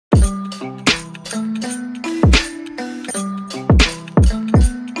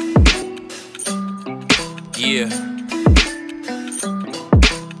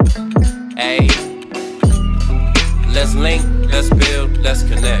let's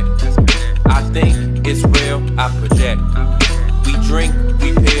connect. I think it's real, I project. We drink,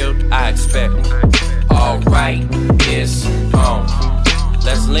 we build, I expect. Alright, it's on.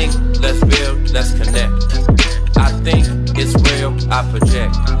 Let's link, let's build, let's connect. I think it's real, I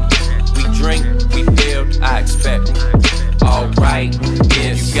project. We drink, we build, I expect. Alright,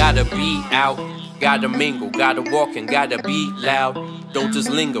 it's. You gotta be out, gotta mingle, gotta walk and gotta be loud. Don't just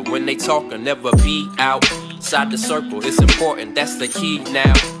linger when they talk and never be outside the circle. It's important, that's the key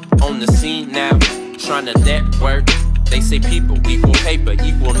now. On the scene now, trying to network. They say people equal paper,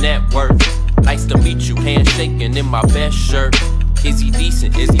 equal net worth. Nice to meet you, handshaking in my best shirt. Is he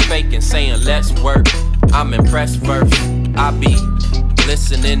decent, is he faking, saying let's work? I'm impressed first, I be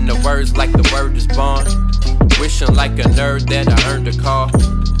listening to words like the word is bond. Wishing like a nerd that I earned a call.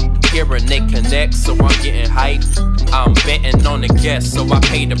 Hearing they connect, so I'm getting hyped. I'm betting on the guest, so I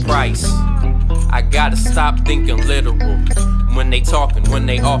pay the price. I gotta stop thinking literal. When they talking, when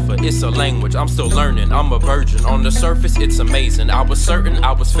they offer, it's a language I'm still learning. I'm a virgin, on the surface it's amazing. I was certain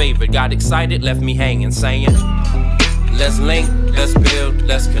I was favored, got excited, left me hanging, saying let's link, let's build,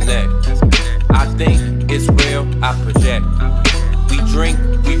 let's connect. I think it's real, I project. We drink,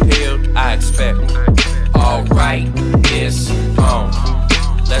 we build, I expect. Alright, it's on.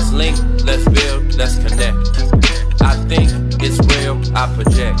 Let's link, let's build, let's connect. I think it's real, I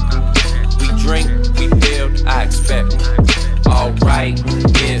project. We drink, we build, I expect. Alright,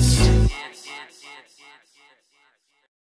 it's